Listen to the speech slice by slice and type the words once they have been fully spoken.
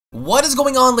What is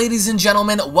going on, ladies and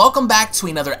gentlemen? Welcome back to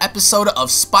another episode of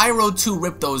Spyro 2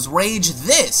 Riptos Rage.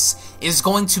 This is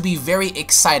going to be very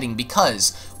exciting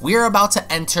because we're about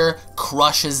to enter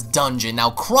Crush's dungeon. Now,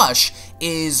 Crush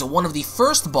is one of the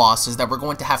first bosses that we're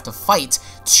going to have to fight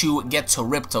to get to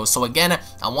Ripto. So again,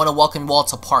 I want to welcome you all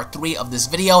to part 3 of this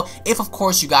video. If, of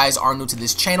course, you guys are new to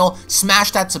this channel,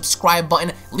 smash that subscribe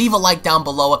button, leave a like down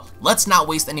below. Let's not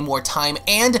waste any more time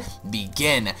and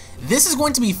begin. This is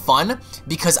going to be fun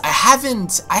because I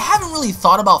haven't really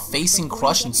thought about facing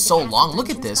Crush in so long. Look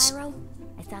at this.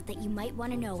 I thought that you might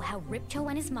want to know how Ripto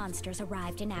and his monsters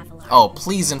arrived in Avalar. Oh,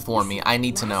 please inform me. I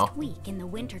need to know. Last week in the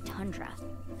winter tundra,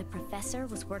 the professor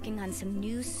was working on some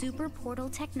new super portal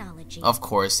technology. Of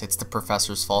course, it's the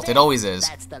professor's fault. It always is.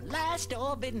 That's the last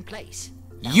orb in place.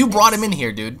 Now You brought him in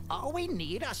here, dude. All we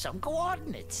need are some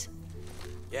coordinates.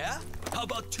 Yeah? How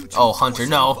about 2, 2, Oh, Hunter,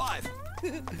 no. 5?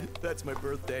 That's my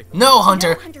birthday. No,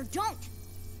 Hunter. No, Hunter, don't.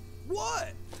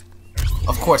 What?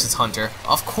 Of course it's Hunter.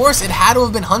 Of course it had to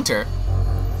have been Hunter.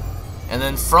 And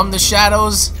then from the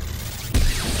shadows,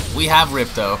 we have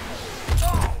Ripto.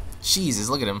 Jesus,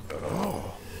 look at him.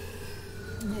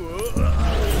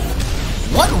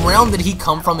 What realm did he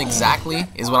come from exactly,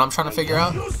 is what I'm trying to figure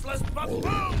out. Useless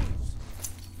buffoons!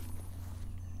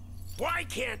 Why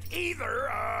can't either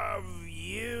of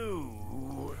you?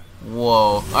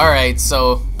 Whoa. Alright,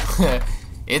 so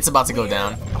it's about to go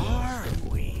down. Are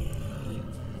we?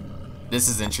 This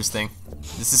is interesting.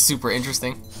 This is super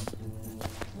interesting.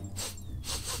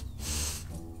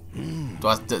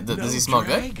 Does he smell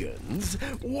good? Dragons?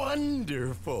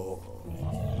 Wonderful.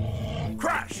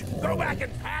 Crush, go back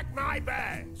and pack my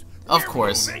bags. Of We're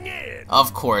course. moving in.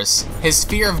 Of course. His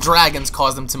fear of dragons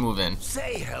caused him to move in.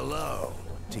 Say hello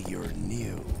to your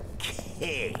new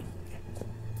king.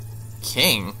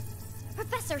 King?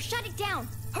 Professor, shut it down.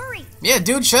 Hurry. Yeah,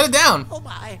 dude, shut it down. Oh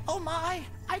my,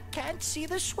 I can't see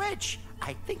the switch.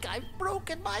 I think I've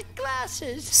broken my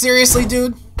glasses. Seriously,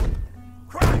 dude?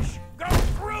 Crush, go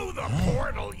through the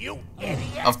portal, you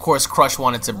idiot. Of course, Crush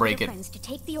wanted to break Your it. friends to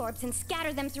take the orbs and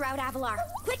scatter them throughout Avalar.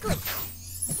 Quickly.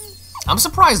 I'm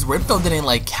surprised Ripto didn't,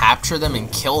 like, capture them and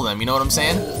kill them, you know what I'm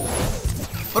saying?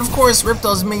 But of course,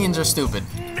 Ripto's minions are stupid.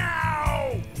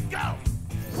 Now, go.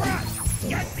 Crush,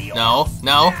 get the No, orbs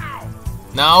no, now.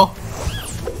 no.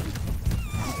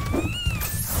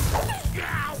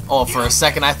 Oh, for a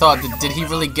second I thought, did he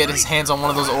really get his hands on one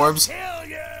of those orbs? Kill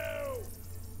you.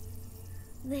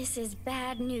 This is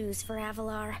bad news for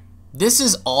Avalar. This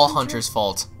is all Hunter's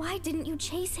fault. Why didn't you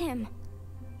chase him?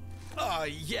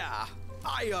 Yeah.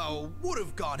 I, would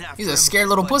have gone after He's a him, scared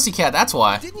little but pussycat, that's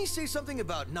why. Didn't you say something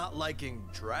about not liking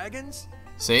dragons?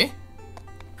 See?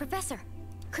 Professor,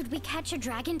 could we catch a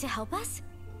dragon to help us?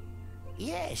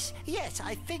 Yes,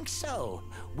 I think so.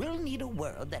 We'll need a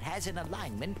world that has an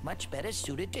alignment much better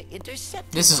suited to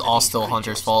intercept. This is one of all these still Hunter's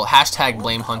creatures. fault. Hashtag Or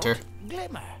blame called Hunter.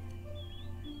 Glimmer.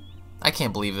 I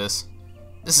can't believe this.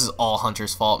 This is all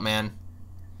Hunter's fault, man.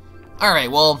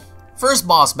 Alright, well, first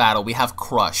boss battle, we have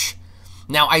Crush.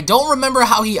 Now, I don't remember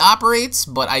how he operates,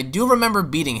 but I do remember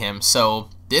beating him, so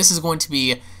this is going to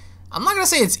be... I'm not going to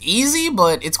say it's easy,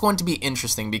 but it's going to be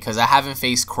interesting because I haven't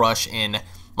faced Crush in,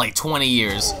 like, 20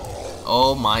 years.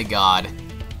 Oh my god.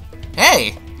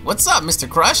 Hey! What's up, Mr.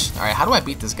 Crush? Alright, how do I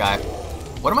beat this guy?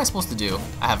 What am I supposed to do?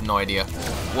 I have no idea.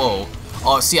 Whoa.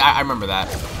 Oh, see, I remember that.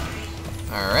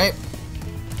 Alright.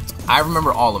 I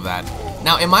remember all of that.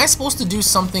 Now, am I supposed to do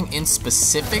something in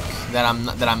specific that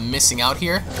I'm missing out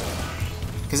here?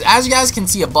 Because as you guys can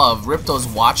see above, Ripto's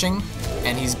watching,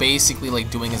 and he's basically like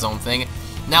doing his own thing.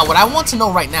 Now, what I want to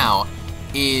know right now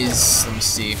is, let me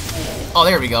see. Oh,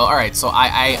 there we go. All right, so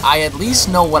I at least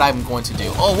know what I'm going to do.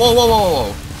 Oh, whoa, whoa,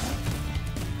 whoa, whoa.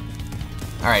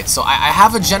 All right, so I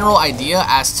have a general idea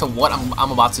as to what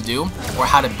I'm about to do or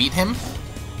how to beat him.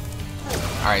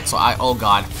 All right, so oh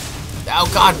god. Oh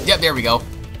god, yep, there we go.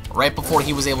 Right before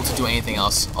he was able to do anything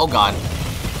else. Oh god.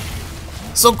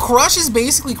 So Crush is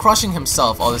basically crushing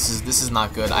himself. Oh, this is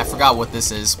not good. I forgot what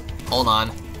this is. Hold on.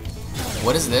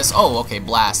 What is this? Oh, okay,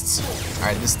 blasts. All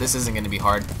right, this isn't gonna be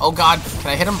hard. Oh god, can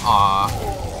I hit him?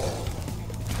 Aw.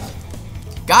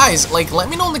 Guys, like, let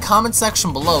me know in the comment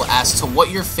section below as to what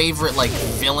your favorite like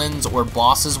villains or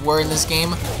bosses were in this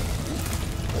game.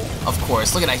 Of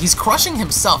course, look at that. He's crushing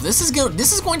himself. This is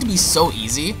going to be so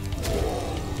easy.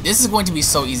 This is going to be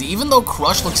so easy. Even though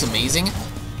Crush looks amazing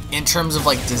in terms of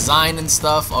like design and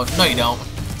stuff. Oh, no you don't.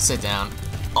 Sit down.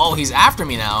 Oh, he's after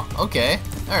me now. Okay.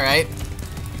 All right.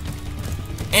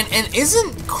 And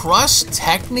isn't Crush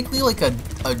technically like a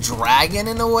dragon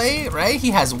in a way, right?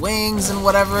 He has wings and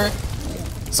whatever.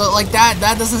 So like that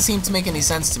doesn't seem to make any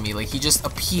sense to me. Like he just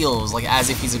appeals like as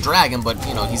if he's a dragon, but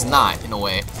you know, he's not in a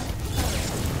way.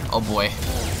 Oh boy.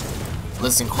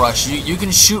 Listen, Crush, you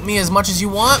can shoot me as much as you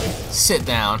want. Sit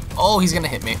down. Oh, he's gonna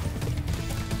hit me.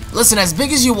 Listen, as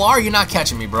big as you are, you're not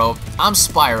catching me, bro. I'm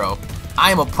Spyro.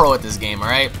 I am a pro at this game,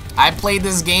 alright? I played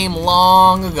this game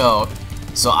long ago,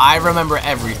 so I remember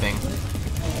everything.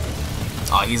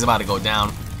 Oh, he's about to go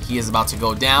down. He is about to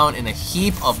go down in a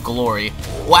heap of glory.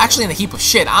 Well, actually, in a heap of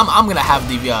shit. I'm gonna have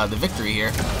the victory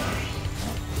here.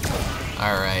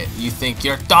 All right, you think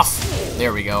you're tough?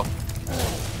 There we go.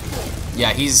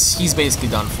 Yeah, he's basically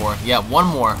done for. Yeah, one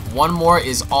more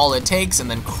is all it takes, and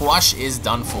then Crush is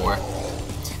done for.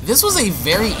 This was a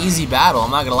very easy battle. I'm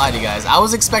not gonna lie to you guys. I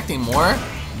was expecting more,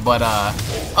 but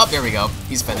oh, there we go.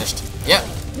 He's finished. Yep.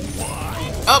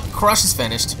 Oh, Crush is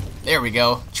finished. There we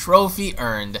go. Trophy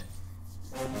earned.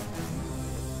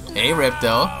 Hey,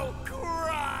 Ripto.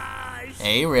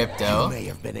 Hey, Ripto. You may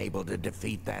have been able to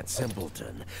defeat that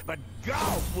simpleton, but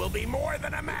Gulp will be more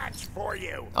than a match for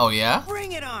you. Oh, yeah?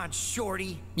 Bring it on,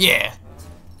 shorty. Yeah.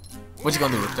 What you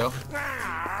gonna do, Ripto?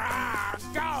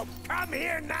 Gulp, come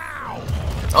here now.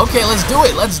 Okay, let's do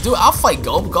it. Let's do it. I'll fight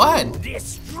Gulp. Go ahead.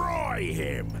 Destroy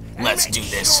him. Let's and do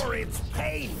make this. Sure it's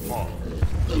painful.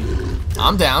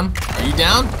 I'm down. Are you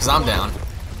down? Because I'm down.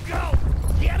 Gulp,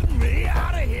 get me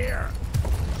out of here.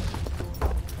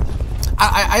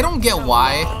 I don't get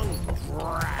why.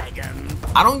 Dragon.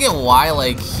 I don't get why,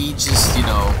 like, he just, you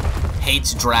know,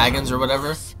 hates dragons or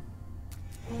whatever.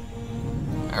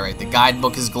 Alright, the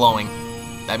guidebook is glowing.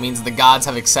 That means the gods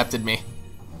have accepted me.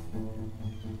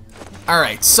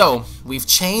 Alright, so, we've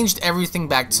changed everything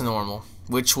back to normal,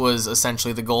 which was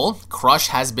essentially the goal. Crush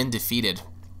has been defeated.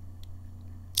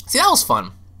 See, that was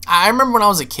fun. I remember when I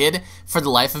was a kid, for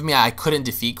the life of me, I couldn't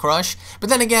defeat Crush.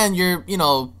 But then again, you're, you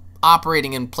know,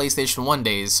 operating in PlayStation 1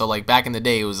 days, so like back in the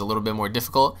day it was a little bit more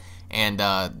difficult, and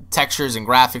textures and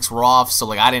graphics were off, so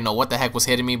like I didn't know what the heck was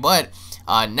hitting me. But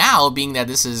now, being that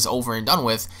this is over and done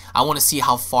with, I want to see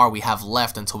how far we have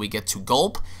left until we get to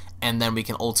Gulp, and then we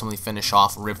can ultimately finish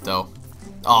off Ripto.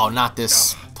 Oh, not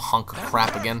this hunk of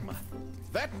crap again.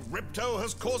 That Ripto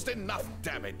has caused enough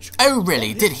damage. Oh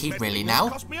really? Did he really now?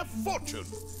 Cost me a fortune.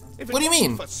 If What do you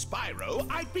mean? For Spyro,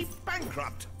 I'd be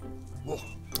bankrupt.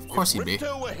 Of course he'd be. If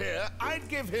Ripto were here, I'd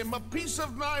give him a piece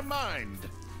of my mind.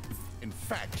 In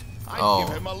fact, I'd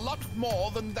give him a lot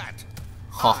more than that.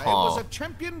 I was a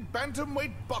champion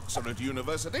bantamweight boxer at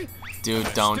university. Dude,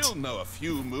 I don't. still know a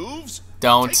few moves.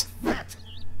 Don't. Take that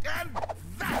and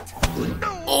that.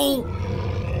 No. Oh!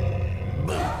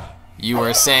 You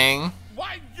were saying?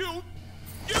 Why you?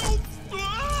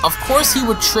 Of course he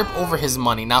would trip over his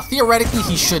money. Now, theoretically,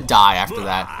 he should die after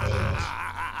that.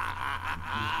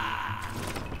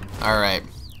 Alright,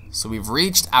 so we've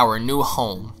reached our new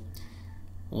home.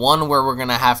 One where we're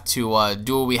gonna have to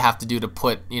do what we have to do to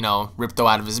put, you know, Ripto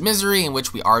out of his misery, in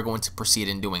which we are going to proceed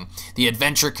in doing. The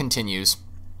adventure continues.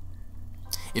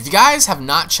 If you guys have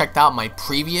not checked out my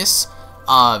previous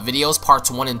videos, parts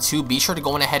 1 and 2, be sure to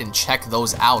go ahead and check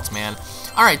those out, man.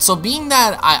 Alright, so being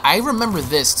that I remember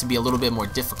this to be a little bit more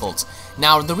difficult.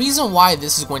 Now, the reason why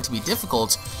this is going to be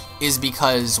difficult is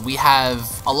because we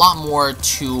have a lot more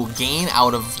to gain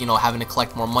out of, you know, having to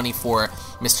collect more money for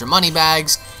Mr.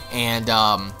 Moneybags, and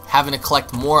having to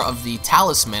collect more of the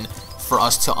Talisman for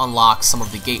us to unlock some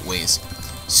of the gateways.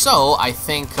 So, I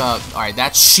think, alright,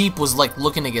 that sheep was, like,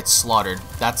 looking to get slaughtered.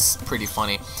 That's pretty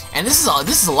funny. And this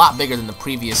is a lot bigger than the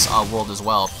previous world as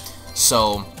well.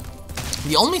 So,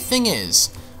 the only thing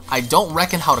is, I don't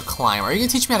reckon how to climb. Are you gonna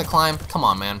teach me how to climb? Come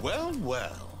on, man. Well,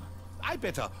 well. I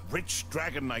bet a rich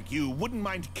dragon like you wouldn't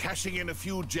mind cashing in a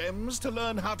few gems to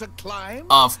learn how to climb.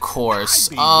 Of course.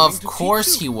 Of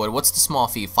course he would. What's the small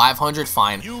fee? 500?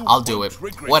 Fine. I'll do it.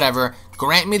 Whatever.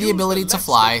 Grant me the ability to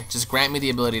fly. Just grant me the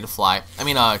ability to fly. I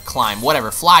mean, climb.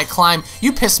 Whatever. Fly, climb.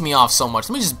 You piss me off so much.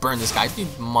 Let me just burn this guy. You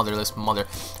motherless mother.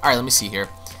 Alright, let me see here.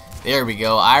 There we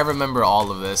go. I remember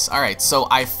all of this. Alright, so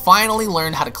I finally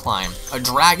learned how to climb. A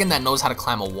dragon that knows how to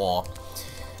climb a wall.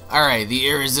 Alright, the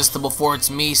irresistible force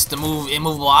meets the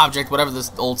immovable object, whatever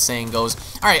this old saying goes.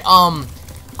 Alright, I'm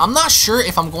not sure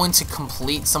if I'm going to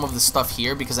complete some of the stuff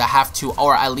here, because I have to,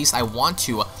 or at least I want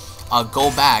to,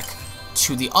 go back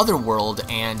to the other world,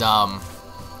 and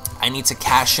I need to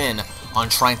cash in on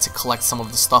trying to collect some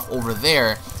of the stuff over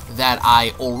there that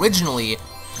I originally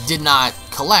did not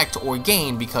collect or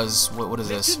gain, because, what is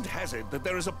this? Legend has it that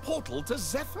there is a portal to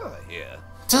Zephyr here.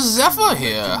 To Zephyr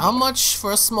here. How much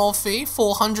for a small fee?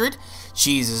 400?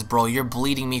 Jesus, bro, you're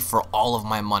bleeding me for all of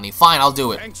my money. Fine, I'll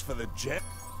do it. Thanks for the jet.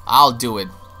 I'll do it.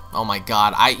 Oh my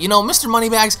god. You know, Mr.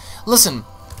 Moneybags, listen,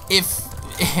 if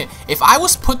if I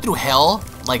was put through hell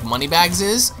like Moneybags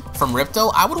is from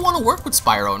Ripto, I would want to work with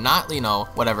Spyro, not, you know,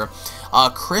 whatever.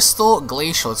 Crystal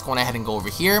Glacial. Let's go ahead and go over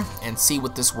here and see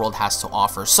what this world has to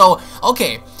offer. So,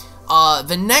 okay,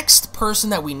 the next person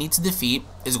that we need to defeat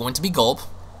is going to be Gulp.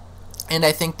 And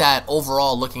I think that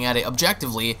overall, looking at it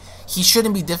objectively, he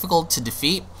shouldn't be difficult to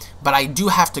defeat. But I do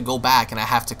have to go back and I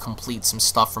have to complete some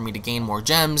stuff for me to gain more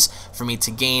gems, for me to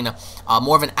gain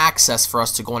more of an access for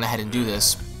us to go on ahead and do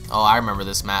this. Oh, I remember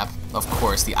this map. Of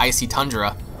course, the Icy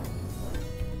Tundra.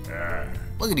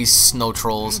 Look at these snow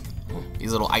trolls.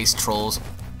 These little ice trolls.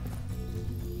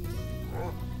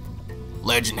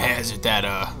 Legend has it that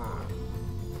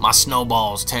my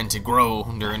snowballs tend to grow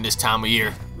during this time of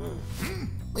year.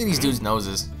 Look at these dudes'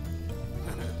 noses.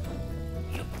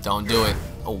 Don't do it.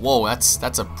 Oh, whoa,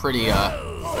 that's a pretty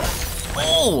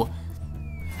oh!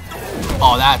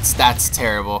 Oh, that's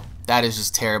terrible. That is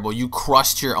just terrible. You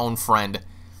crushed your own friend.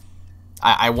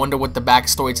 I wonder what the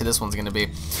backstory to this one's gonna be.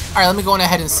 Alright, let me go on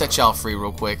ahead and set y'all free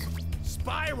real quick.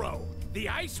 Spyro, the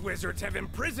ice wizards have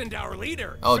imprisoned our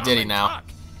leader. Oh, did he now? Tuck.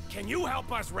 Can you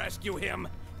help us rescue him?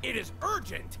 It is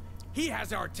urgent. He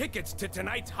has our tickets to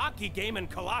tonight's hockey game in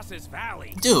Colossus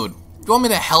Valley. Dude, you want me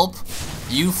to help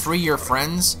you free your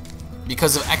friends?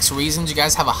 Because of X reasons, you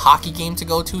guys have a hockey game to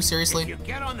go to? Seriously? If you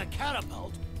get on the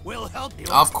catapult, we'll help you.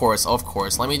 Of course, of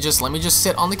course. Let me just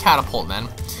sit on the catapult then.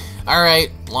 All right,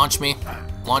 launch me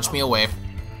away.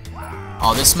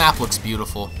 Oh, this map looks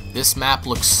beautiful. This map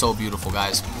looks so beautiful,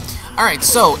 guys. All right,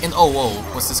 so oh, whoa,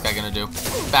 what's this guy gonna do?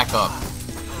 Back up.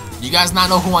 You guys not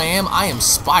know who I am? I am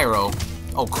Spyro.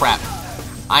 Oh crap,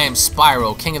 I am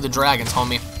Spyro, King of the Dragons,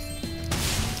 homie.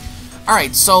 All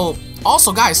right, so.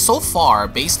 Also, guys, so far,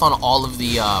 based on all of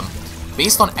the,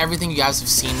 based on everything you guys have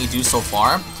seen me do so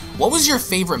far, what was your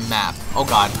favorite map? Oh,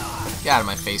 God. Get out of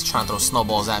my face, trying to throw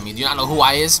snowballs at me. Do you not know who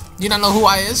I is? Do you not know who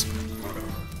I is?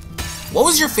 What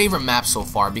was your favorite map so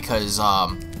far? Because,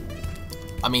 I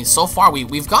mean, so far,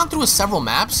 we've gone through several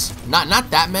maps. Not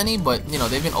that many, but, you know,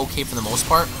 they've been okay for the most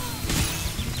part.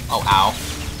 Oh, ow.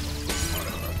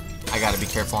 I gotta be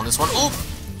careful on this one. Oh,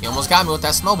 he almost got me with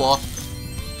that snowball.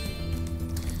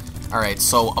 Alright,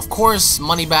 so of course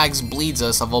Moneybags bleeds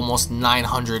us of almost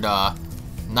 900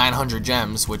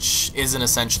 gems, which isn't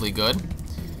essentially good.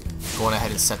 Going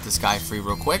ahead and set this guy free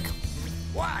real quick.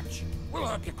 Watch, we'll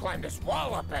help you climb this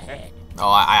wall up ahead. Oh,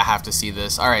 I have to see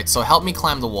this. Alright, so help me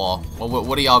climb the wall.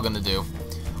 What are y'all gonna do?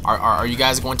 Are you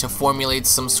guys going to formulate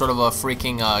some sort of a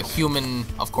freaking human?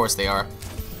 Of course they are.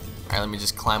 Alright, let me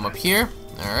just climb up here.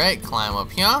 Alright, climb up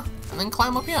here, and then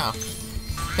climb up here.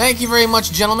 Thank you very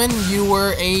much, gentlemen. You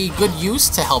were a good use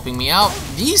to helping me out.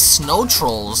 These snow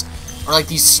trolls are like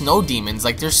these snow demons.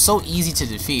 Like, they're so easy to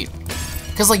defeat.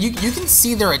 Because, like, you can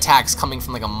see their attacks coming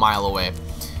from, like, a mile away.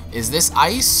 Is this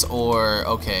ice or...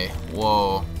 Okay,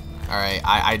 whoa. Alright,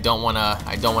 I don't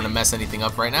wanna mess anything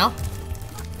up right now.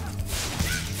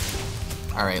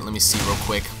 Alright, let me see real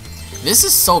quick. This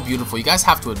is so beautiful. You guys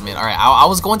have to admit. Alright, I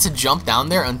was going to jump down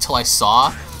there until I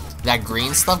saw that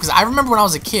green stuff, because I remember when I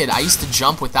was a kid, I used to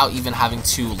jump without even having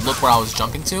to look where I was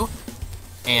jumping to,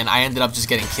 and I ended up just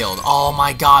getting killed. Oh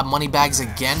my god, Moneybags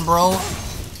again, bro.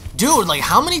 Dude, like,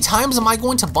 how many times am I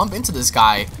going to bump into this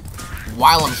guy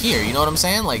while I'm here? You know what I'm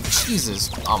saying? Like,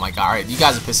 Jesus. Oh my god, alright, you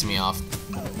guys are pissing me off.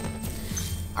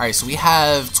 Alright, so we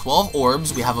have 12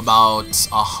 orbs, we have about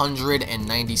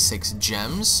 196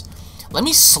 gems. Let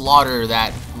me slaughter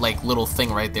that, like, little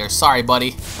thing right there. Sorry,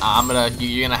 buddy.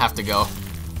 You're gonna have to go.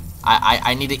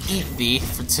 I need to eat thee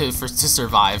to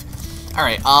survive.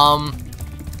 Alright,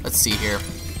 let's see here.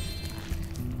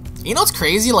 You know what's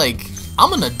crazy? Like,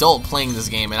 I'm an adult playing this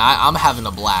game, and I'm having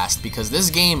a blast, because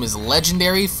this game is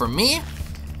legendary for me.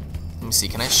 Let me see,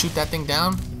 can I shoot that thing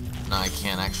down? No, I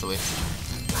can't, actually.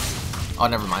 Oh,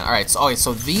 never mind. Alright,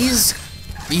 so these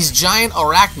giant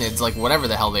arachnids, like, whatever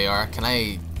the hell they are, can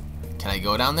I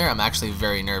go down there? I'm actually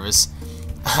very nervous.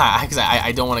 Because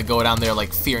I don't want to go down there,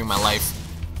 like, fearing my life.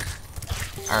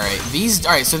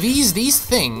 Alright, so these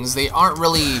things, they aren't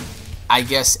really, I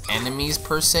guess, enemies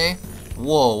per se.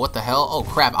 Whoa, what the hell? Oh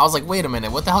crap, I was like, wait a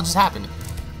minute, what the hell just happened?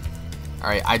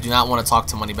 Alright, I do not want to talk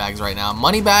to Moneybags right now.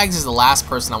 Moneybags is the last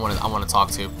person I want to talk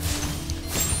to.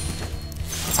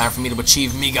 Time for me to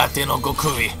achieve Migate no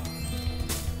Gokui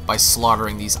by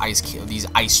slaughtering these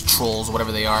ice trolls,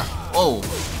 whatever they are. Oh,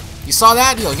 you saw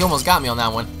that? Yo, he almost got me on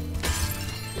that one.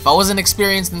 If I wasn't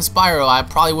experienced in Spyro, I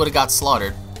probably would have got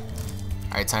slaughtered.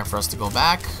 Alright, time for us to go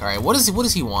back. Alright, what does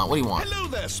he want? What do you want? Hello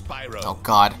there, Spyro. Oh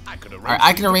god. Alright,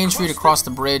 I can arrange for you to cross the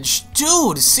bridge.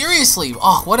 Dude, seriously?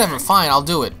 Oh, whatever, fine, I'll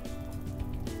do it.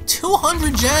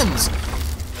 200 gems!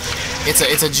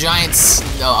 It's a giant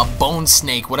a bone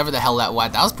snake, whatever the hell that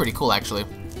was. That was pretty cool, actually.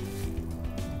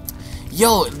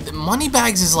 Yo,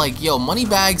 Moneybags is like,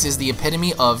 Moneybags is the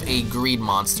epitome of a greed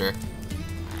monster.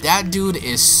 That dude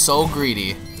is so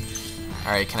greedy.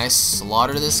 Alright, can I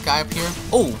slaughter this guy up here?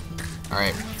 Oh!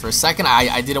 Alright, for a second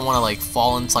I didn't want to like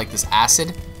fall into like this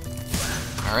acid.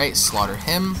 Alright, slaughter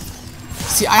him.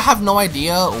 See, I have no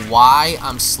idea why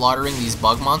I'm slaughtering these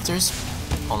bug monsters.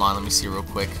 Hold on, let me see real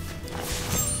quick.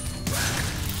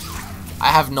 I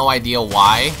have no idea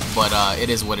why, but it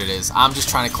is what it is. I'm just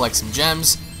trying to collect some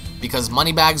gems because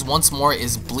Moneybags once more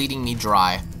is bleeding me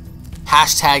dry.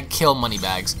 Hashtag kill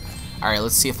Moneybags. Alright,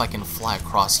 let's see if I can fly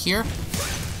across here.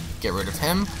 Get rid of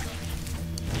him.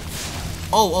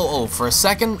 Oh, for a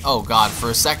second. Oh god, for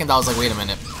a second I was like, wait a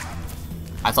minute.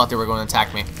 I thought they were going to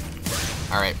attack me.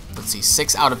 Alright, let's see.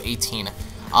 6 out of 18.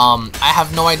 I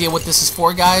have no idea what this is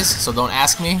for, guys, so don't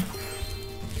ask me.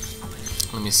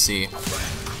 Let me see.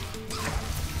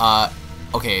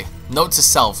 Okay. Note to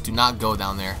self, do not go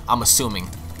down there. I'm assuming.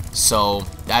 So,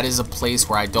 that is a place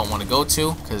where I don't want to go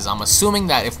to, because I'm assuming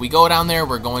that if we go down there,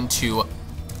 we're going to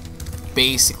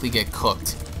basically get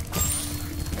cooked.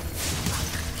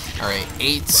 Alright,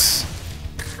 8.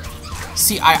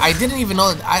 See, I didn't even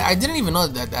know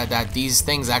that these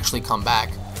things actually come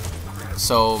back.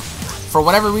 So, for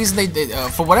whatever reason they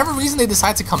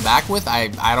decide to come back with, I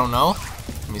don't know.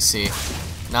 Let me see.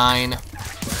 9,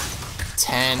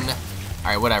 10.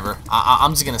 Alright, whatever.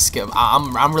 I'm just gonna skip.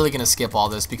 I'm really gonna skip all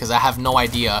this because I have no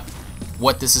idea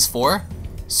what this is for.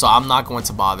 So I'm not going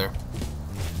to bother.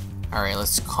 Alright,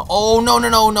 let's. Oh no.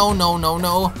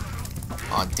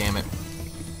 Oh damn it.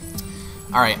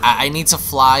 Alright, I need to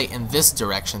fly in this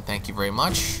direction. Thank you very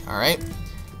much. Alright.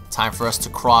 Time for us to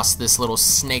cross this little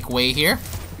snake way here.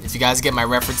 If you guys get my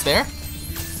reference there.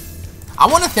 I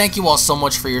want to thank you all so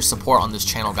much for your support on this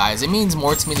channel, guys. It means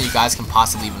more to me than you guys can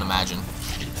possibly even imagine.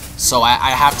 So I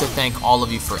have to thank all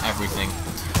of you for everything.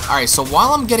 Alright, so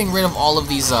while I'm getting rid of all of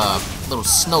these little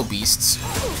snow beasts,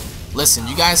 listen,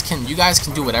 you guys can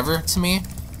do whatever to me,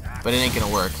 but it ain't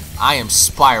gonna work. I am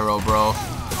Spyro, bro.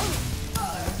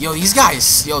 Yo, these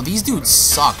guys, these dudes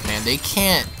suck, man. They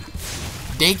can't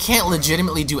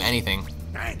legitimately do anything.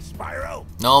 Thanks, Spyro.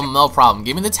 No problem.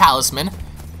 Give me the talisman.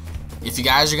 If you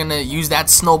guys are gonna use that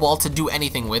snowball to do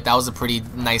anything with, that was a pretty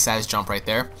nice ass jump right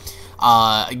there.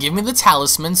 Give me the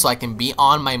talisman so I can be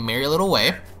on my merry little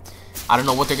way. I don't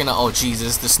know what they're gonna. Oh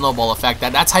Jesus, the snowball effect.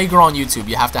 That's how you grow on YouTube.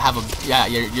 You have to have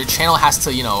your channel has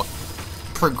to, you know,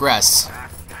 progress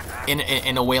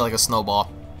in a way like a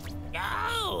snowball.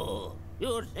 Oh,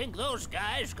 you'd think those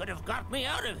guys could have got me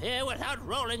out of here without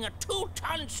rolling a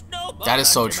 2-ton snowball. That is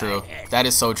so true. That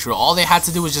is so true. All they had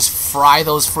to do was just fry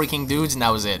those freaking dudes, and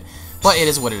that was it. But it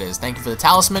is what it is. Thank you for the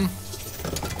talisman.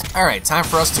 Alright, time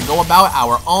for us to go about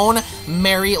our own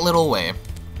merry little way.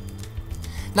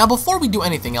 Now, before we do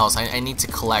anything else, I need to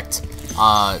collect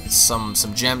some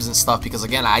gems and stuff, because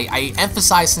again, I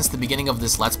emphasized since the beginning of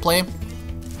this Let's Play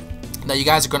that you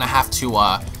guys are going to have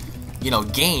to, you know,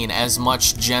 gain as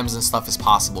much gems and stuff as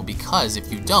possible, because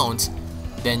if you don't,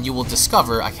 then you will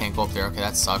discover, I can't go up there, okay,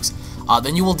 that sucks,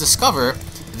 then you will discover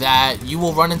that you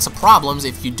will run into problems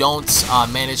if you don't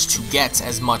manage to get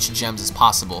as much gems as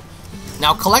possible.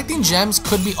 Now, collecting gems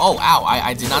could be... Oh, ow,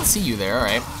 I did not see you there,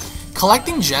 alright.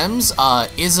 Collecting gems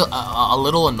is a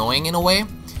little annoying in a way,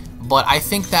 but I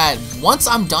think that once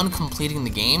I'm done completing the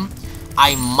game,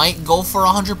 I might go for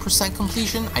 100%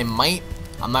 completion. I might.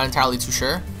 I'm not entirely too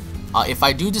sure. If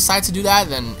I do decide to do that,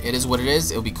 then it is what it is.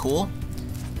 It'll be cool.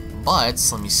 But,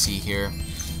 let me see here.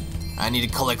 I need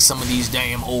to collect some of these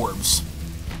damn orbs.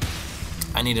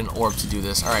 I need an orb to do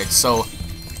this. Alright, so...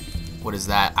 What is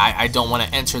that? I don't want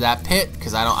to enter that pit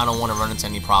because I don't want to run into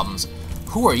any problems.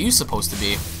 Who are you supposed to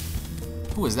be?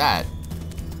 Who is that?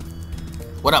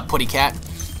 What up, Putty Cat?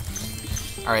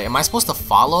 Alright, am I supposed to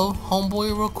follow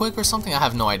Homeboy real quick or something? I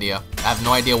have no idea. I have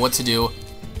no idea what to do.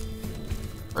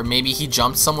 Or maybe he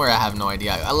jumped somewhere. I have no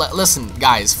idea. Listen,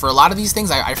 guys, for a lot of these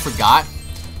things, I forgot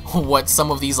what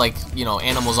some of these, like, you know,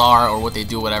 animals are or what they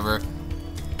do, whatever.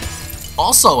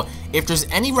 Also, if there's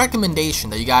any recommendation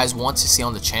that you guys want to see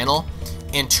on the channel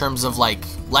in terms of like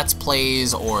Let's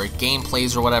Plays or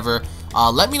gameplays or whatever,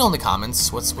 let me know in the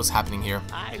comments. What's happening here?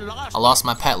 I lost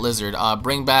my pet lizard.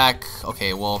 Bring back...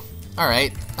 Okay, well,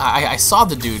 alright. I saw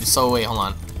the dude, so wait, hold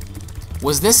on.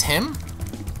 Was this him?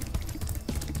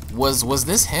 Was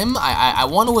this him? I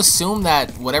want to assume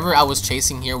that whatever I was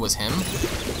chasing here was him.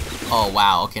 Oh,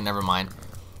 wow. Okay, never mind.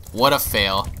 What a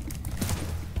fail.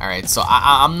 Alright, so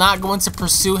I'm not going to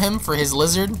pursue him for his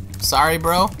lizard. Sorry,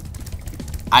 bro.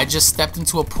 I just stepped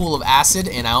into a pool of acid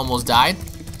and I almost died.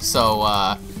 So,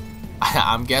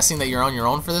 I'm guessing that you're on your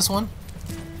own for this one.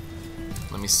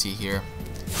 Let me see here.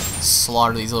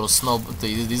 Slaughter these little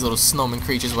snowman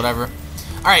creatures, whatever.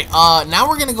 Alright, now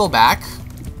we're gonna go back.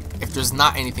 If there's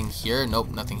not anything here, nope,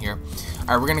 nothing here.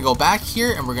 Alright, we're gonna go back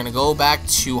here and we're gonna go back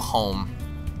to home.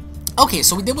 Okay,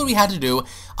 so we did what we had to do.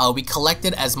 We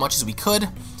collected as much as we could.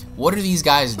 What are these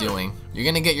guys doing? You're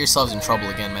gonna get yourselves in trouble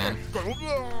again, man.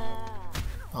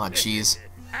 Oh, jeez.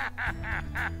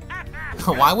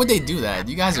 Why would they do that?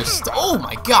 You guys are oh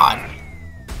my god!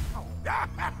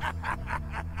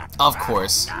 Of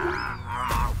course.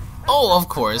 Oh, of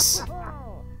course.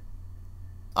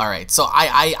 Alright, so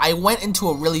I went into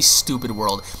a really stupid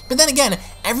world. But then again,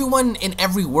 everyone in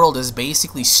every world is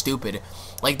basically stupid.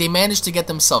 Like, they managed to get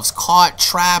themselves caught,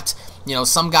 trapped. You know,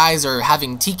 some guys are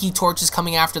having tiki torches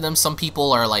coming after them. Some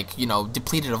people are, like, you know,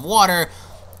 depleted of water.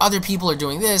 Other people are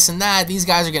doing this and that. These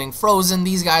guys are getting frozen.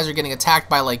 These guys are getting attacked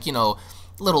by, like, you know,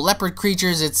 little leopard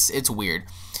creatures. It's weird.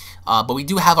 But we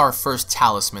do have our first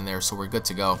talisman there, so we're good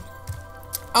to go.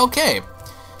 Okay.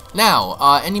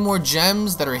 Now, any more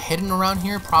gems that are hidden around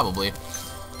here? Probably.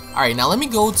 Alright, now let me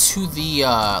go to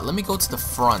the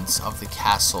front of the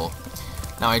castle.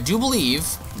 Now, I do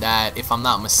believe that, if I'm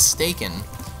not mistaken,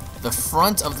 the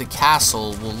front of the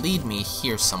castle will lead me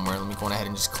here somewhere. Let me go ahead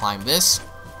and just climb this.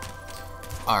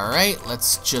 Alright,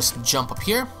 let's just jump up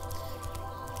here.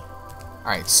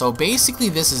 Alright, so basically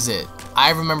this is it. I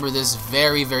remember this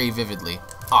very, very vividly.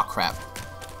 Aw, crap.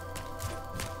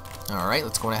 Alright,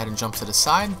 let's go ahead and jump to the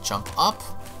side. Jump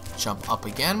up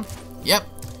again. Yep.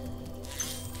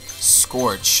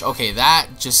 Scorch. Okay,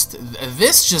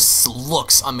 this just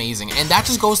looks amazing. And that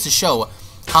just goes to show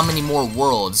how many more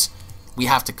worlds we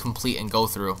have to complete and go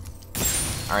through.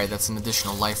 Alright, that's an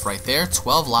additional life right there.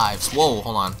 12 lives. Whoa,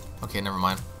 hold on. Okay, never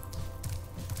mind.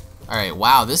 Alright,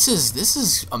 wow, this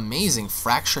is amazing.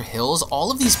 Fracture Hills,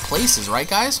 all of these places, right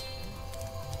guys?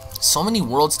 So many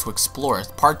worlds to explore,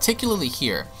 particularly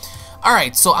here.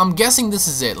 Alright, so I'm guessing this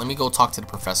is it. Let me go talk to the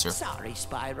professor. Sorry,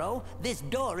 Spyro. This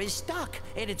door is stuck,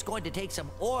 and it's going to take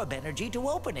some orb energy to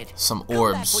open it. Some Come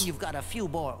orbs. back when you've got a few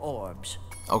more orbs.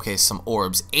 Okay, some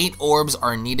orbs. 8 orbs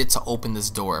are needed to open this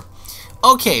door.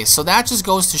 Okay, so that just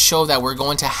goes to show that we're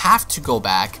going to have to go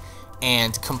back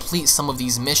and complete some of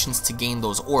these missions to gain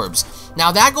those orbs.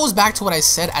 Now, that goes back to what I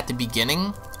said at the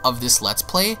beginning of this Let's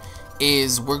Play,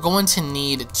 is we're going to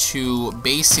need to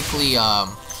basically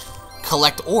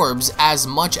collect orbs as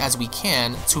much as we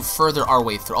can to further our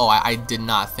way through. Oh, I did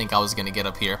not think I was going to get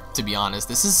up here, to be honest.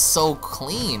 This is so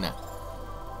clean.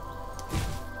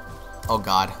 Oh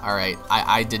god, alright.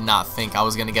 I did not think I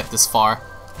was going to get this far.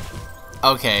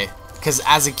 Okay, because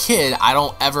as a kid, I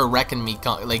don't ever reckon me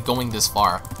going this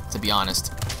far, to be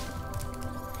honest.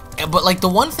 But like, the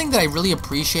one thing that I really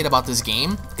appreciate about this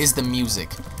game is the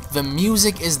music. The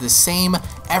music is the same,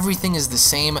 everything is the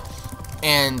same.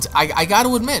 And I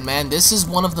gotta admit, man, this is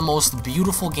one of the most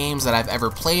beautiful games that I've ever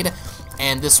played,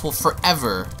 and this will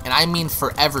forever, and I mean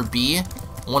forever, be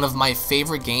one of my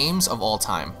favorite games of all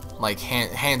time. Like,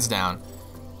 hands down.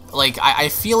 Like, I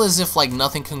feel as if, like,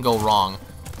 nothing can go wrong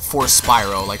for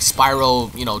Spyro. Like,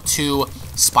 Spyro, you know, 2,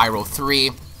 Spyro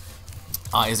 3.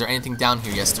 Is there anything down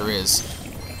here? Yes, there is.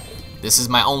 This is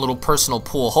my own little personal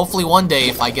pool. Hopefully one day,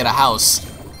 if I get a house,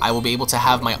 I will be able to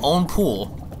have my own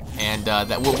pool. And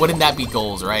wouldn't that be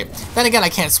goals, right? Then again, I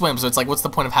can't swim, so it's like, what's the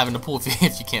point of having a pool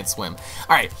if you can't swim?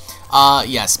 Alright,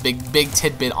 yes, big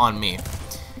tidbit on me.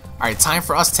 Alright, time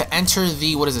for us to enter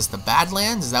the, what is this, the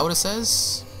Badlands? Is that what it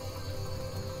says?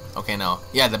 Okay, no.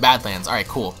 Yeah, the Badlands. Alright,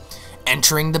 cool.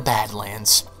 Entering the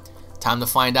Badlands. Time to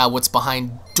find out what's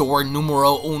behind door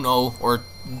numero uno, or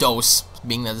dos,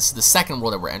 being that this is the second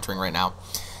world that we're entering right now.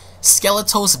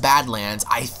 Skeletos Badlands.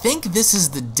 I think this is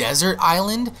the desert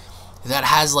island that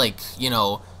has, like, you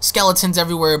know, skeletons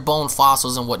everywhere, bone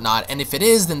fossils and whatnot. And if it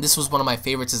is, then this was one of my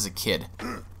favorites as a kid.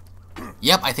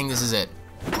 Yep, I think this is it.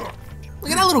 Look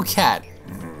at that little cat.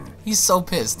 He's so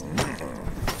pissed.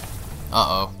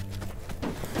 Uh-oh.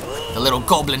 The little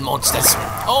goblin monsters.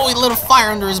 Oh, he lit a fire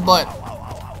under his butt.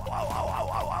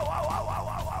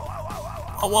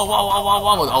 Oh, whoa, whoa, whoa,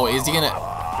 whoa, whoa. Oh, is he gonna...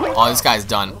 Oh, this guy's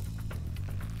done.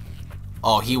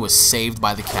 Oh, he was saved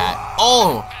by the cat.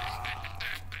 Oh!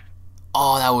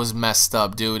 Oh, that was messed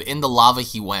up, dude. In the lava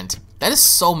he went. That is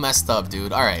so messed up,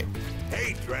 dude. Alright.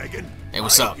 Hey, Dragon. Hey,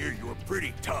 what's up? I hear you were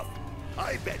pretty tough.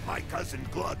 I bet my cousin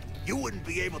Gluck you wouldn't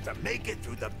be able to make it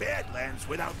through the Badlands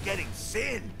without getting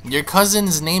sin. Your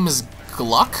cousin's name is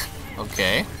Gluck?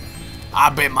 Okay. I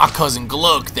bet my cousin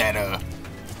Gluck that,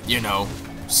 you know,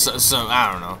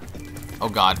 I don't know. Oh,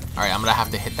 God. Alright, I'm gonna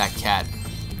have to hit that cat.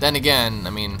 Then again,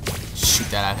 I mean, shoot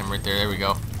that at him right there. There we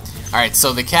go. Alright,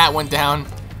 so the cat went down.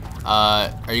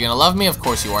 Are you gonna love me? Of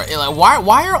course you are. Like,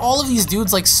 why are all of these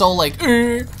dudes like so like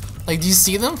do you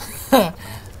see them? Alright,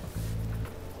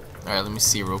 let me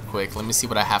see real quick. Let me see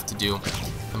what I have to do.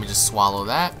 Let me just swallow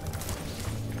that.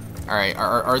 Alright,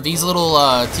 are these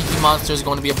little tiki monsters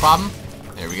going to be a problem?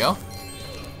 There we go.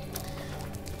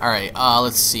 Alright,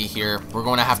 let's see here. We're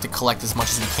going to have to collect as much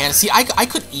as we can. See, I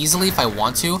could easily, if I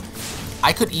want to,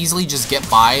 I could easily just get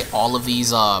by all of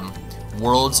these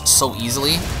worlds so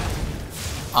easily.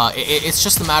 It's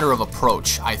just a matter of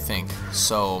approach, I think.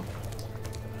 So,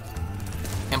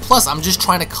 and plus, I'm just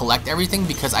trying to collect everything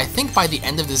because I think by the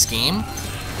end of this game,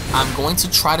 I'm going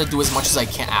to try to do as much as I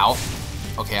can. Ow.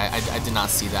 Okay, I did not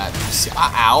see that.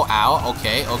 Ow, ow.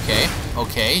 Okay, okay,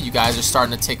 okay. You guys are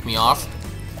starting to tick me off.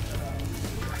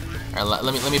 All right,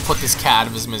 let me put this cat out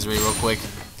of his misery real quick.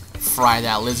 Fry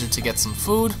that lizard to get some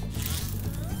food.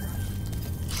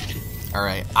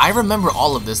 Alright, I remember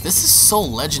all of this. This is so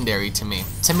legendary to me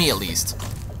at least.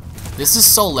 This is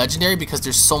so legendary because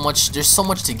there's so much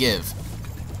to give.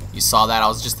 You saw that? I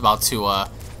was just about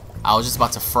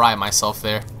to fry myself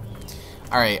there.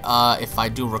 Alright, if I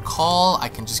do recall, I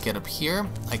can just get up here.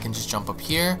 I can just jump up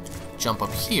here,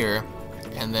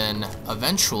 and then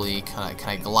eventually can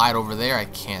I glide over there? I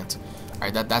can't.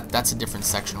 Alright, that's a different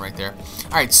section right there.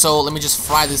 Alright, so let me just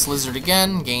fry this lizard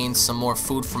again, gain some more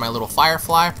food for my little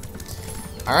firefly.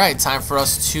 Alright, time for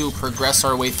us to progress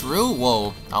our way through.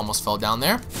 Whoa, I almost fell down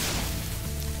there.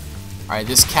 Alright,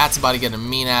 this cat's about to get a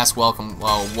mean-ass welcoming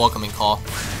call.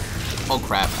 Oh,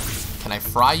 crap. Can I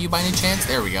fry you by any chance?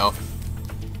 There we go.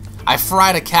 I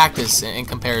fried a cactus in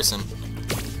comparison.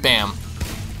 Bam.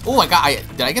 Oh,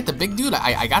 did I get the big dude?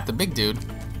 I got the big dude.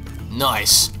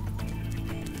 Nice.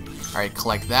 Alright,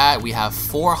 collect that. We have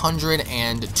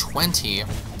 420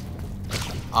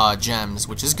 gems,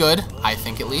 which is good, I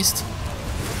think at least.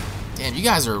 Damn, you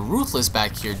guys are ruthless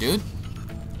back here, dude.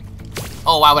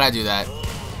 Oh, why would I do that?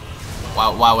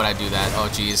 Why would I do that? Oh,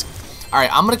 jeez. Alright,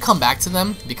 I'm gonna come back to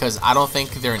them because I don't think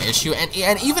they're an issue.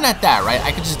 And even at that, right,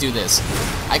 I could just do this.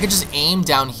 I could just aim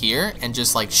down here and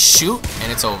just, like, shoot,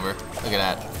 and it's over. Look at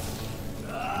that.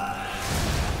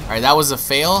 Alright, that was a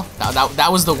fail.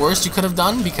 That was the worst you could have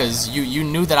done because you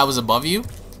knew that I was above you.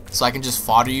 So I can just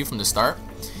fodder you from the start.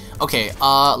 Okay,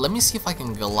 let me see if I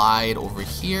can glide over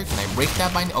here. Can I break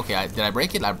that by... Okay, did I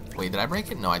break it? Wait, did I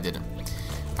break it? No, I didn't.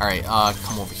 Alright,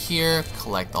 come over here.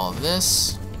 Collect all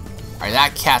this. Alright,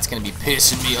 that cat's gonna be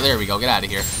pissing me. Oh, there we go. Get out of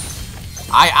here.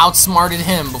 I outsmarted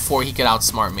him before he could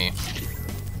outsmart me.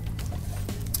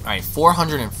 Alright,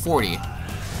 440.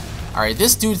 Alright,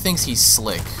 this dude thinks he's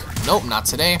slick. Nope, not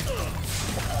today.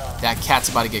 That cat's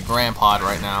about to get grandpa'd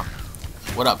right now.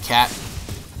 What up, cat?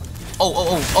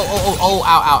 Oh, ow,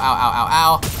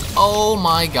 ow. Oh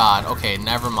my god. Okay,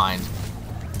 never mind.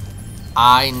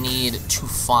 I need to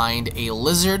find a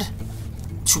lizard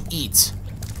to eat.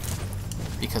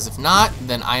 Because if not,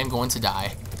 then I am going to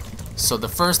die. So the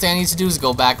first thing I need to do is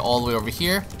go back all the way over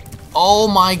here. Oh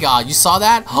my god, you saw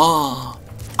that? Oh,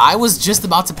 I was just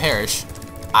about to perish.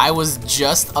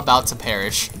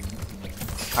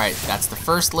 Alright, that's the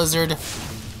first lizard.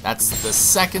 That's the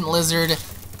second lizard.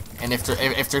 And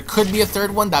if there could be a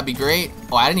third one, that'd be great.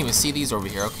 Oh, I didn't even see these over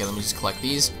here. Okay, let me just collect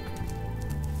these.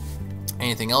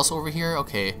 Anything else over here?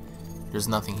 Okay, there's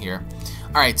nothing here.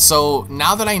 Alright, so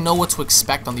now that I know what to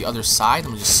expect on the other side,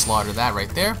 let me just slaughter that right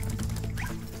there.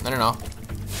 No.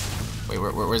 Wait,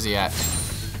 where's he at?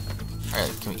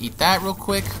 Alright, can we eat that real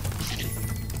quick?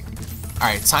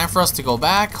 Alright, time for us to go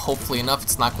back. Hopefully enough,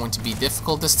 it's not going to be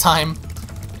difficult this time.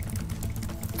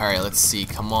 Alright, let's see.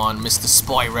 Come on, Mr.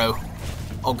 Spyro.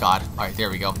 Oh god. Alright, there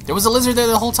we go. There was a lizard there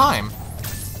the whole time.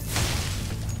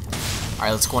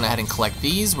 Alright, let's go on ahead and collect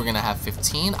these. We're gonna have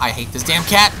 15. I hate this damn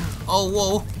cat. Oh,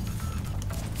 whoa.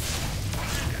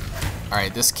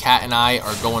 Alright, this cat and I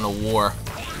are going to war.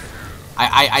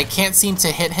 I can't seem to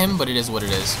hit him, but it is what it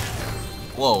is.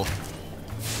 Whoa.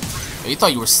 You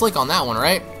thought you were slick on that one,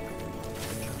 right?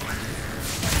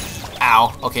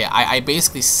 Ow. Okay, I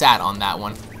basically sat on that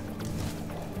one.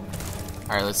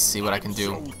 Alright, let's see what I can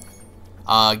do.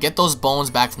 Get those bones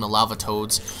back from the lava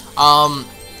toads.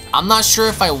 I'm not sure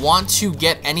if I want to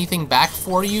get anything back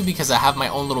for you because I have my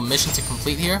own little mission to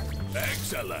complete here.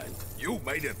 Excellent. You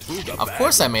made it through the Of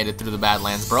course I made it through the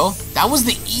Badlands, bro. That was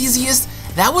the easiest,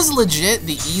 that was legit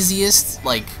the easiest,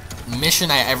 like, mission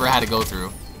I ever had to go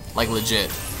through. Like,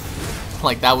 legit.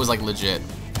 Like, that was, like, legit.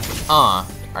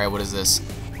 Alright, what is this?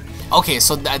 Okay,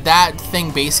 so that thing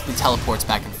basically teleports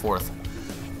back and forth.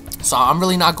 So I'm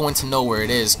really not going to know where it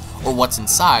is or what's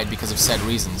inside because of said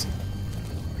reasons.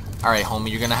 Alright, homie,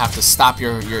 you're gonna have to stop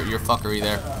your fuckery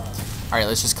there. Alright,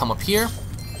 let's just come up here.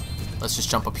 Let's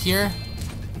just jump up here.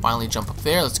 finally jump up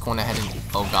there. Let's go on ahead and...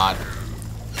 Oh, God.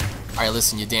 Alright,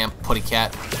 listen, you damn putty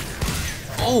cat.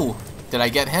 Oh! Did I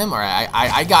get him? Alright,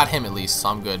 I got him at least, so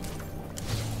I'm good.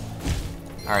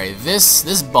 Alright,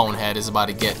 this bonehead is about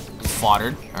to get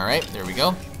foddered. Alright, there we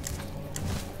go.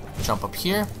 Jump up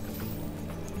here.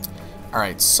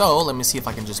 Alright, so let me see if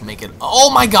I can just make it.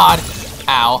 Oh my god!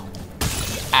 Ow.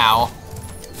 Ow.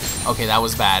 Okay, that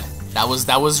was bad. That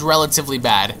was relatively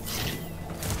bad.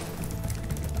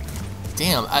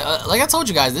 Damn, like I told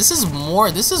you guys, this is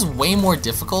way more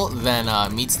difficult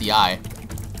than meets the eye.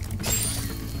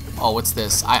 Oh, what's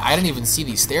this? I didn't even see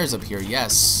these stairs up here.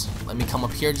 Yes. Let me come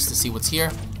up here just to see what's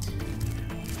here.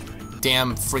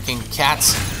 Damn freaking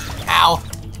cats. Ow.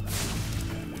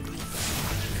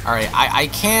 Alright, I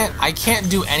can't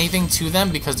do anything to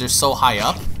them because they're so high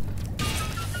up.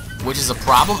 Which is a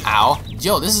problem. Ow.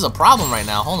 Yo, this is a problem right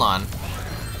now. Hold on.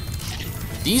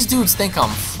 These dudes think I'm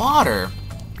fodder.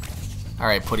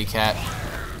 Alright, putty cat.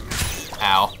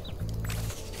 Ow.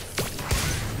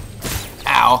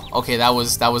 Ow. Okay, that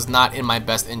was not in my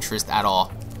best interest at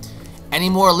all. Any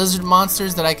more lizard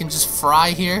monsters that I can just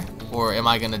fry here? Or am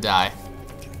I gonna die?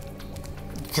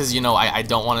 Because, you know, I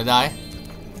don't want to die.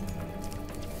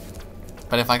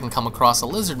 But if I can come across a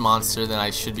lizard monster, then I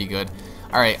should be good.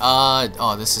 Alright,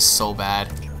 oh, this is so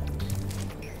bad.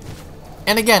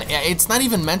 And again, it's not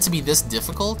even meant to be this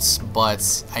difficult,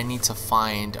 but I need to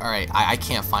find... Alright, I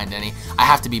can't find any. I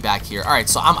have to be back here. Alright,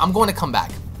 so I'm going to come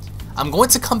back. I'm going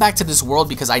to come back to this world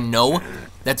because I know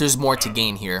that there's more to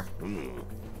gain here.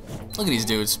 Look at these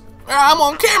dudes. I'm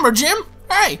on camera, Jim!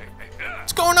 Hey!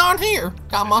 What's going on here?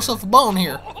 Got myself a bone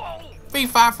here.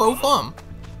 Fee-fi-fo-fum.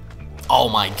 Oh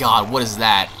my god, what is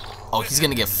that? Oh, he's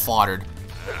gonna get foddered.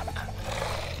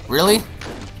 Really?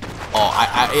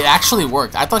 Oh, it actually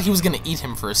worked. I thought he was gonna eat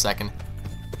him for a second.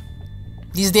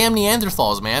 These damn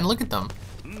Neanderthals, man. Look at them.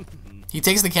 He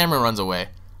takes the camera and runs away.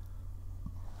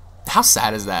 How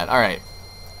sad is that? Alright.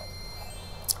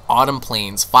 Autumn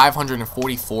Plains,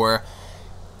 544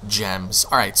 gems.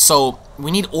 Alright, so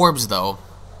we need orbs, though.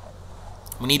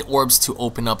 We need orbs to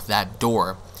open up that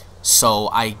door. So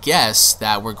I guess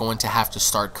that we're going to have to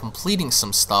start completing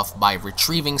some stuff by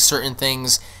retrieving certain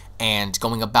things and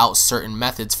going about certain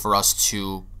methods for us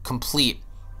to complete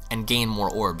and gain more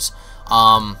orbs.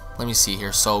 Let me see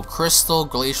here. So Crystal,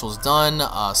 Glacial's done,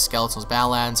 Skeletons,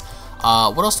 Badlands.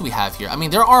 What else do we have here? I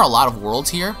mean, there are a lot of worlds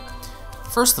here.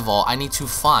 First of all, I need to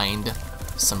find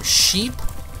some sheep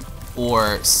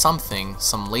or something,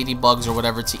 some ladybugs or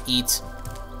whatever to eat,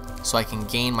 so I can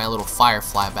gain my little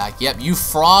firefly back. Yep, you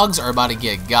frogs are about to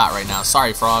get got right now.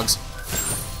 Sorry, frogs.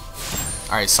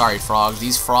 Alright, sorry, frogs.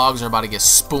 These frogs are about to get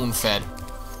spoon-fed.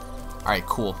 Alright,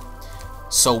 cool.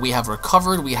 So we have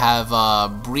recovered. We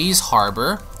have Breeze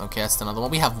Harbor. Okay, that's another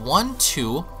one. We have 1,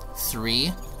 2,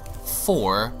 3,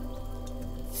 4,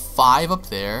 5 up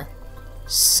there.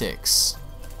 6.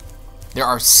 There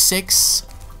are 6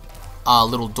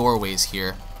 little doorways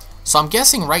here. So I'm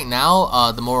guessing right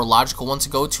now the more logical one to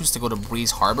go to is to go to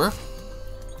Breeze Harbor,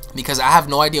 because I have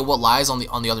no idea what lies on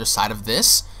the other side of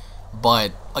this.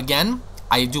 But again,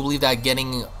 I do believe that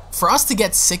for us to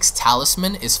get 6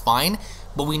 Talisman is fine,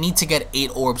 but we need to get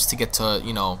 8 orbs to get to,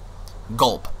 you know,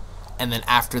 Gulp. And then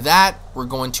after that, we're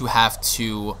going to have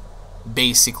to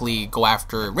basically go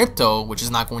after Ripto, which is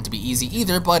not going to be easy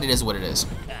either, but it is what it is.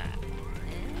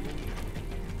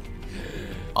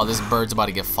 Oh, this bird's about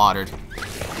to get foddered.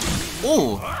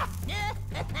 Ooh.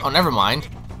 Oh, never mind.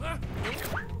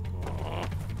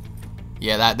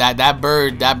 Yeah, that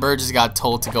bird just got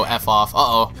told to go F off.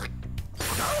 Uh-oh.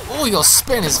 Oh, you'll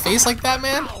spit in his face like that,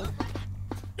 man?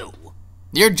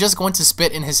 You're just going to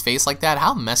spit in his face like that?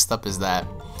 How messed up is that?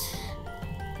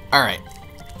 Alright.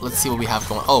 Let's see what we have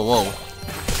going. Oh, whoa.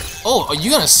 Oh, are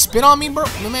you gonna spit on me, bro?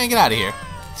 Man, get out of here.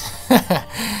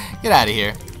 Get out of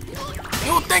here.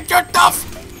 You think you're tough?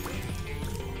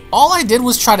 All I did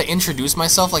was try to introduce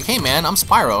myself like, hey man, I'm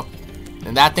Spyro.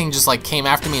 And that thing just like came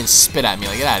after me and spit at me.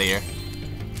 Like, get out of here.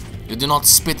 You do not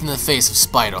spit in the face of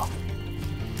Spyro.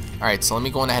 Alright, so let me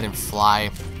go on ahead and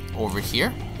fly over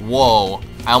here. Whoa.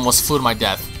 I almost flew to my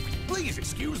death. Please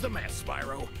excuse the mess,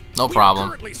 Spyro. No problem.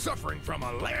 We're currently suffering from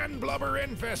a land blubber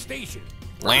infestation.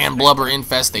 Land blubber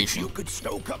infestation. You could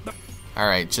stoke up the...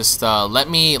 Alright, just let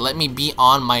me be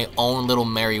on my own little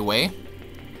merry way.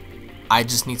 I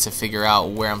just need to figure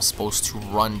out where I'm supposed to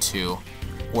run to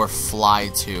or fly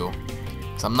to.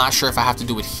 So I'm not sure if I have to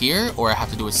do it here or I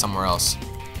have to do it somewhere else.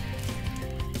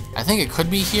 I think it could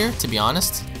be here, to be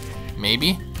honest.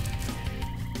 Maybe.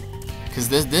 Because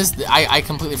I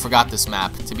completely forgot this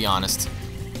map, to be honest.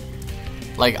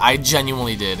 Like, I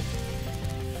genuinely did.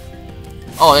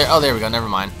 Oh, there we go. Never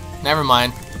mind. Never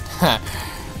mind.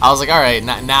 I was like, alright,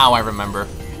 now I remember.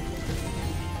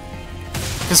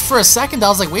 Because for a second I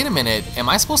was like, wait a minute, am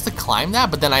I supposed to climb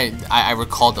that? But then I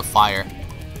recalled the fire.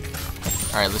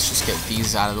 Alright, let's just get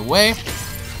these out of the way.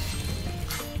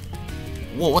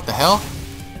 Whoa, what the hell?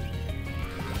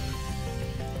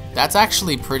 That's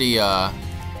actually pretty, that's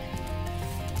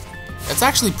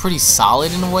actually pretty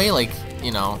solid in a way, like,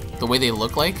 you know, the way they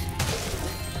look like.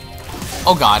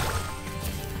 Oh god.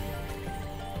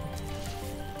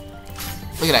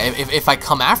 Look at that, if I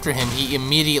come after him, he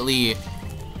immediately,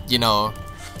 you know,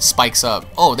 spikes up.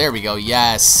 Oh, there we go,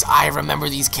 yes, I remember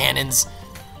these cannons.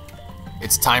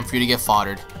 It's time for you to get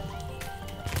foddered.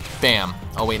 Bam.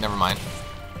 Oh wait, never mind.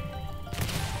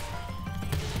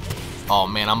 Oh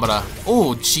man, I'm gonna...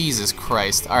 Oh, Jesus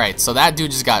Christ. Alright, so that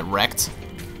dude just got wrecked.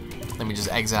 Let me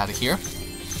just exit out of here.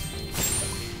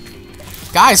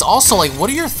 Guys, also, like, what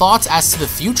are your thoughts as to the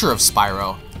future of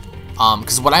Spyro?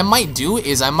 Because what I might do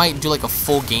is I might do, like, a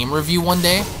full game review one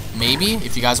day. Maybe,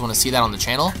 if you guys want to see that on the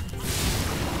channel.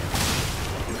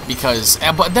 Because...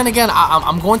 But then again,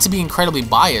 I'm going to be incredibly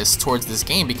biased towards this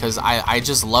game because I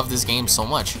just love this game so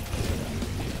much.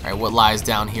 Alright, what lies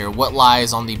down here? What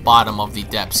lies on the bottom of the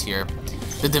depths here?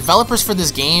 The developers for this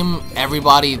game,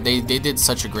 everybody, they did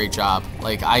such a great job.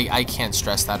 Like, I can't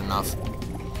stress that enough.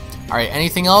 Alright,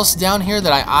 anything else down here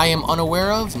that I am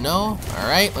unaware of? No?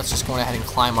 Alright, let's just go ahead and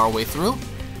climb our way through.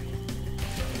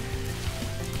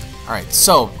 Alright,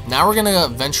 so, now we're gonna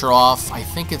venture off. I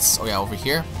think it's, oh yeah, over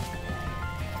here.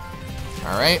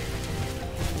 Alright.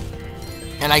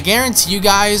 And I guarantee you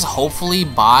guys, hopefully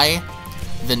by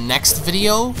the next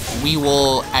video, we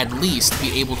will at least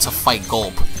be able to fight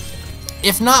Gulp.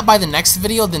 If not by the next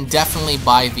video, then definitely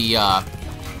by the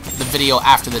video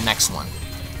after the next one.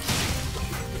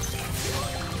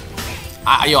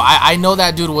 I know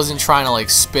that dude wasn't trying to like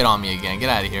spit on me again. Get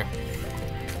out of here.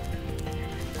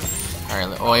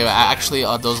 Alright, oh yeah, actually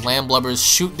those land blubbers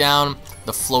shoot down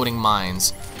the floating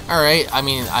mines. Alright, I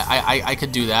mean I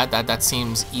could do that. That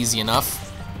seems easy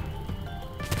enough.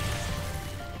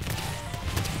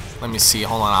 Let me see,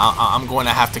 hold on, I'm going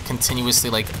to have to continuously,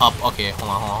 like, up, okay,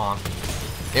 hold on.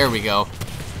 There we go.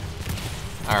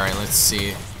 Alright, let's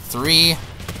see. 3.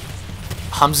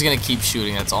 I'm just going to keep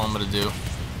shooting, that's all I'm going to do.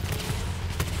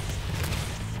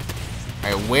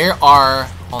 Alright, where are,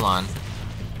 hold on.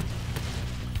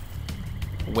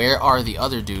 Where are the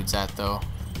other dudes at, though?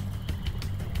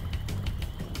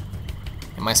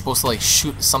 Am I supposed to, like,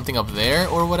 shoot something up there,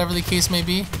 or whatever the case may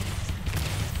be?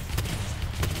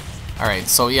 Alright,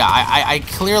 so yeah, I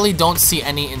clearly don't see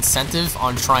any incentive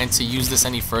on trying to use this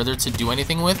any further to do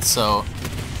anything with, so...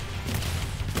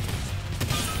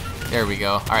 There we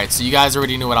go. Alright, so you guys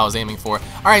already knew what I was aiming for.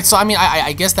 Alright, so I mean,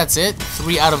 I guess that's it.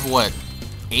 3 out of what?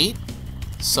 8?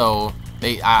 So,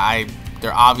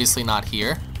 they're obviously not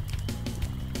here.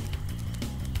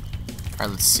 Alright,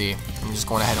 let's see. I'm just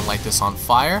going ahead and light this on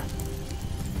fire.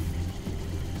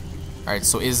 Alright,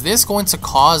 so is this going to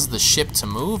cause the ship to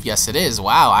move? Yes, it is.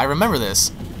 Wow, I remember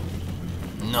this.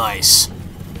 Nice.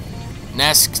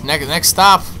 Next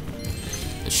stop.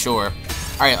 The shore.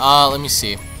 Alright, let me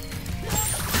see.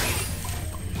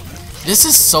 This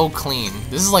is so clean.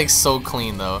 This is like so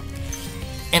clean though.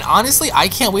 And honestly, I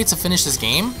can't wait to finish this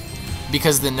game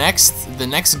because the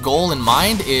next goal in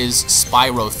mind is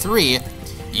Spyro 3,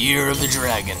 Year of the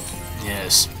Dragon.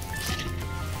 Yes.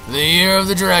 The Year of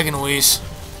the Dragon, Weiss.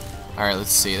 Alright,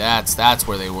 let's see. That's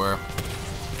where they were.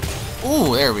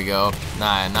 Ooh, there we go.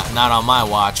 Nah, not on my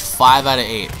watch. 5 out of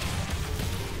 8.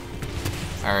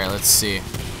 Alright, let's see.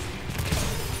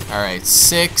 Alright,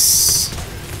 6,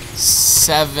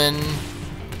 7.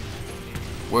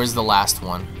 Where's the last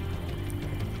one?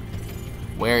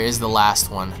 Where is the last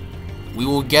one? We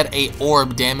will get a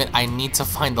orb, damn it. I need to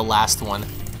find the last one.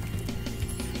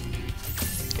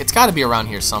 It's gotta be around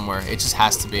here somewhere. It just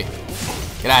has to be.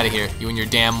 Get out of here, you and your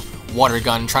damn water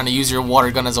gun, trying to use your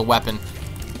water gun as a weapon.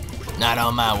 Not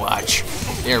on my watch.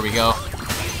 There we go.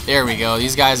 There we go.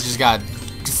 These guys just got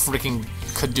freaking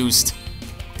caduced.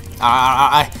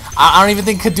 I don't even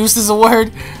think caduced is a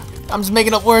word. I'm just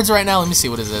making up words right now. Let me see,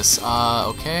 what is this?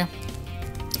 Okay.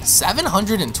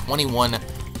 721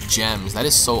 gems. That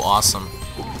is so awesome.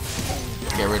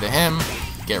 Get rid of him.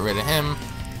 Get rid of him.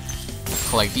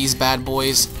 Collect these bad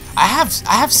boys. I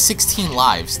have 16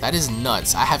 lives. That is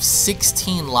nuts. I have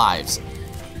 16 lives.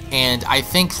 And I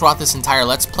think throughout this entire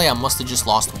Let's Play, I must have just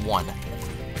lost 1.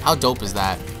 How dope is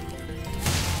that?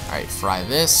 Alright, fry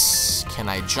this. Can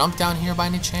I jump down here by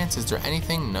any chance? Is there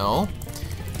anything? No.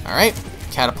 Alright,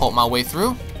 catapult my way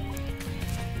through.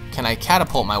 Can I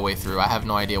catapult my way through? I have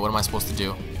no idea. What am I supposed to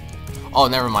do? Oh,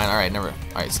 never mind. Alright,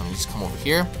 Alright, so let me just come over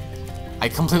here. I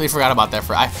completely forgot about that.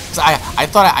 I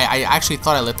actually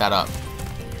thought I lit that up.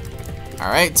 All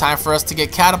right, time for us to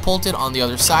get catapulted on the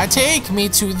other side. Take me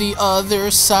to the other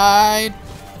side.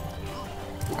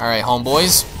 All right,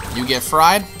 homeboys, you get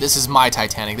fried. This is my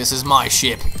Titanic. This is my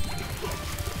ship.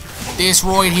 This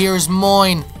right here is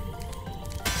mine.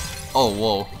 Oh,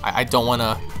 whoa! I don't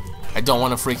wanna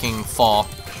freaking fall.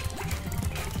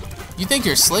 You think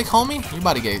you're slick, homie? You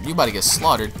about to get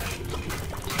slaughtered.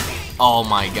 Oh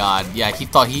my God! Yeah, he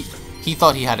thought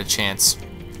he had a chance.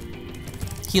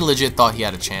 He legit thought he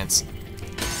had a chance.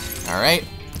 All right,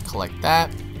 collect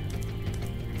that.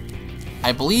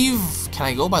 I believe. Can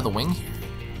I go by the wing here?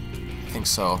 I think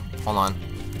so. Hold on.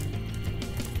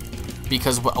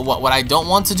 Because what I don't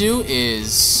want to do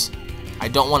is I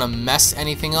don't want to mess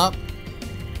anything up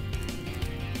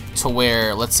to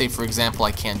where, let's say for example,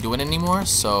 I can't do it anymore.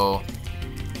 So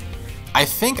I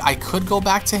think I could go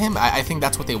back to him. I think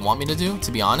that's what they want me to do,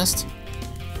 to be honest.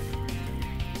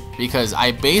 Because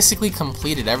I basically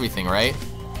completed everything, right?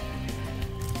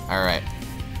 Alright.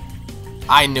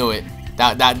 I knew it.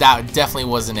 That definitely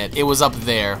wasn't it. It was up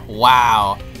there.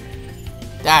 Wow.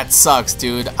 That sucks,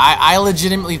 dude. I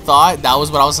legitimately thought that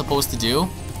was what I was supposed to do.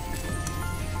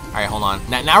 Alright, hold on.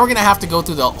 Now we're going to have to go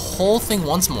through the whole thing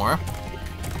once more.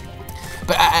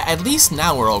 But at least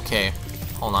now we're okay.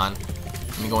 Hold on.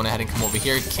 Let me go ahead and come over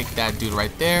here. Kick that dude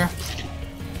right there.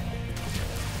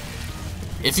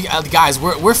 If you guys,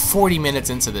 we're 40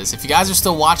 minutes into this. If you guys are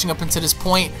still watching up until this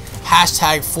point,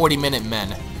 hashtag 40-minute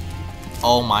men.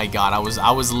 Oh my God, I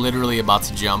was literally about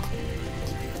to jump.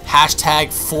 Hashtag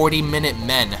 40-minute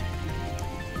men.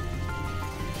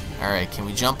 Alright, can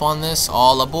we jump on this?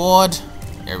 All aboard.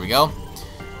 There we go.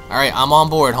 Alright, I'm on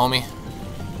board, homie.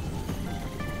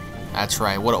 That's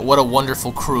right. What a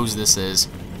wonderful cruise this is.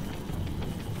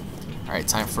 Alright,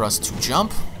 time for us to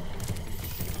jump.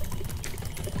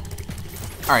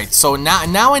 Alright, so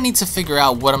now I need to figure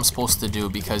out what I'm supposed to do,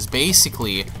 because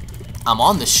basically I'm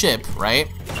on the ship, right?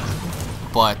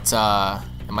 But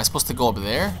am I supposed to go up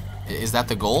there? Is that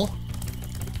the goal?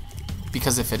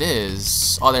 Because if it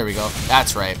is... Oh, there we go.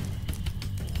 That's right.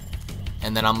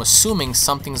 And then I'm assuming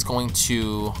something's going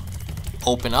to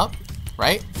open up,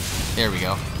 right? There we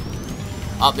go.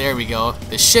 Oh, there we go.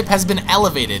 The ship has been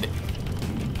elevated.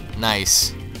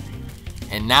 Nice.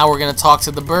 And now we're going to talk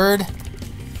to the bird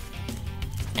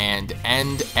and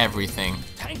end everything.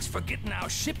 Thanks for getting our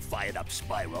ship fired up,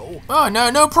 Spyro. Oh,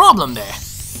 no problem there.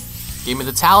 Give me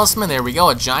the talisman. There we go.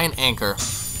 A giant anchor.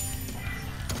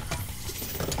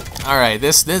 All right,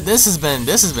 this has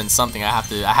been something I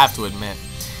have to admit.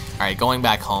 All right, going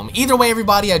back home. Either way,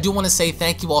 everybody, I do want to say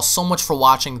thank you all so much for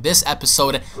watching this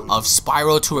episode of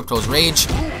Spyro to Riptos Rage.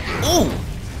 Ooh,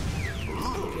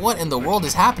 what in the world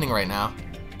is happening right now?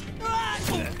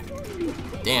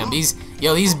 Damn, these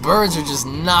birds are just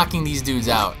knocking these dudes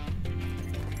out.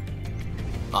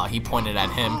 Oh, he pointed at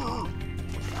him.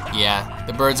 Yeah,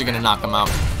 the birds are gonna knock him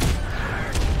out.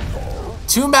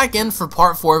 Tune back in for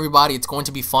part 4, everybody. It's going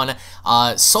to be fun.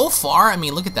 So far, I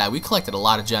mean, look at that. We collected a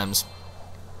lot of gems.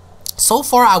 So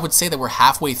far, I would say that we're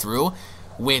halfway through,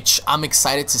 which I'm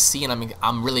excited to see and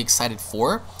I'm really excited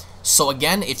for. So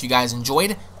again, if you guys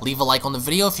enjoyed, leave a like on the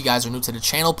video. If you guys are new to the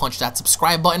channel, punch that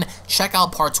subscribe button. Check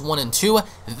out parts 1 and 2.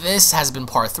 This has been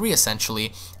part 3,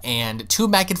 essentially. And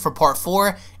tune back in for part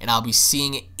 4, and I'll be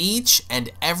seeing each and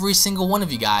every single one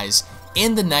of you guys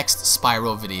in the next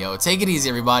Spyro video. Take it easy,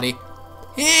 everybody.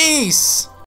 Peace!